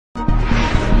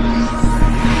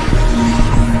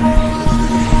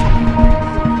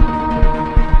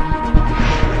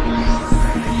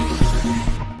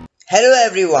Hello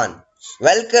everyone,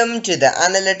 welcome to the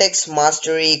Analytics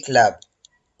Mastery Club.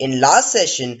 In last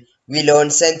session, we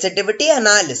learned sensitivity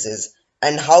analysis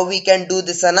and how we can do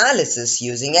this analysis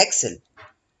using Excel.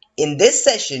 In this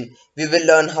session, we will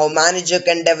learn how manager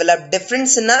can develop different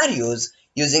scenarios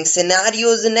using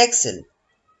scenarios in Excel.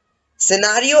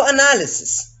 Scenario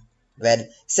analysis. Well,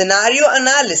 scenario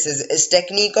analysis is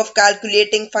technique of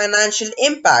calculating financial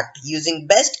impact using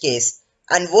best case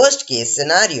and worst case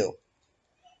scenario.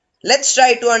 Let's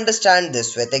try to understand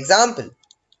this with example.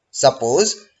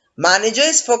 Suppose manager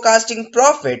is forecasting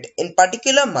profit in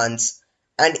particular months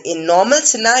and in normal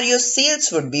scenarios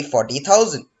sales would be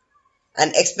 40,000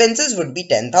 and expenses would be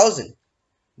 10,000.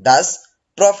 Thus,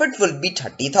 profit will be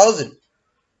 30,000.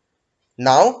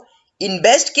 Now, in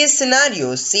best case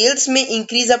scenario, sales may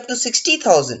increase up to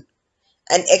 60,000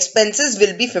 and expenses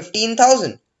will be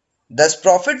 15,000. Thus,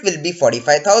 profit will be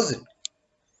 45,000.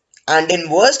 And in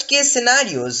worst case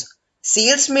scenarios,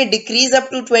 sales may decrease up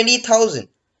to 20,000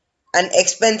 and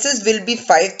expenses will be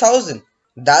 5,000.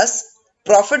 Thus,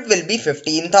 profit will be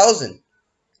 15,000.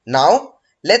 Now,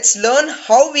 let's learn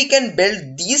how we can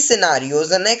build these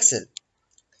scenarios in Excel.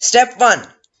 Step 1.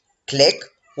 Click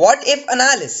What If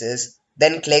Analysis,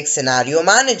 then click Scenario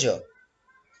Manager.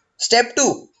 Step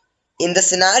 2. In the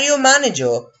Scenario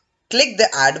Manager, click the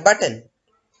Add button.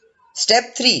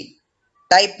 Step 3.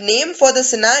 Type name for the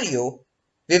scenario.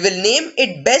 We will name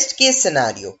it Best Case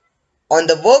Scenario. On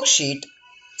the worksheet,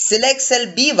 select cell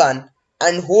B1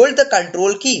 and hold the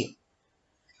Control key.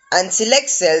 And select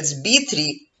cells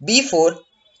B3, B4,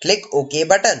 click OK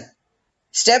button.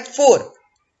 Step 4.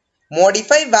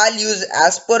 Modify values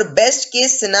as per best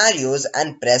case scenarios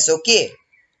and press OK.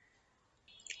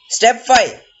 Step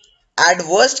 5. Add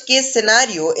worst case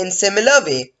scenario in similar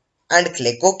way and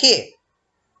click OK.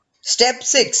 Step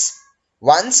 6.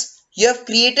 Once you have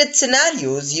created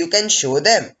scenarios, you can show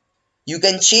them. You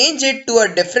can change it to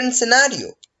a different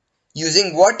scenario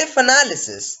using what if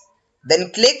analysis.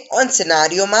 Then click on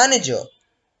Scenario Manager.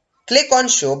 Click on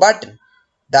Show button.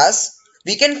 Thus,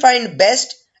 we can find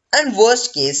best and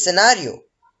worst case scenario.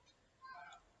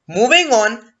 Moving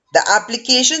on, the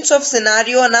applications of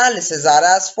scenario analysis are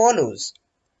as follows.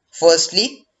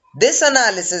 Firstly, this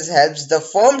analysis helps the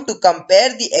firm to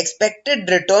compare the expected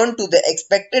return to the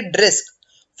expected risk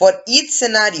for each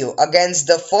scenario against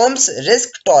the firm's risk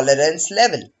tolerance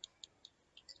level.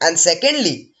 And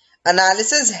secondly,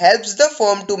 analysis helps the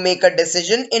firm to make a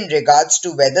decision in regards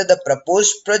to whether the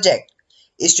proposed project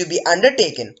is to be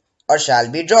undertaken or shall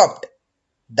be dropped.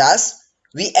 Thus,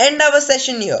 we end our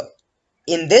session here.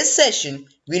 In this session,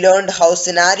 we learned how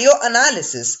scenario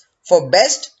analysis for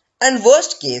best and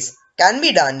worst case can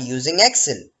be done using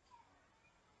Excel.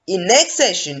 In next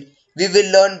session, we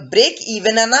will learn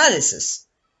break-even analysis.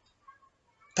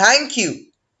 Thank you.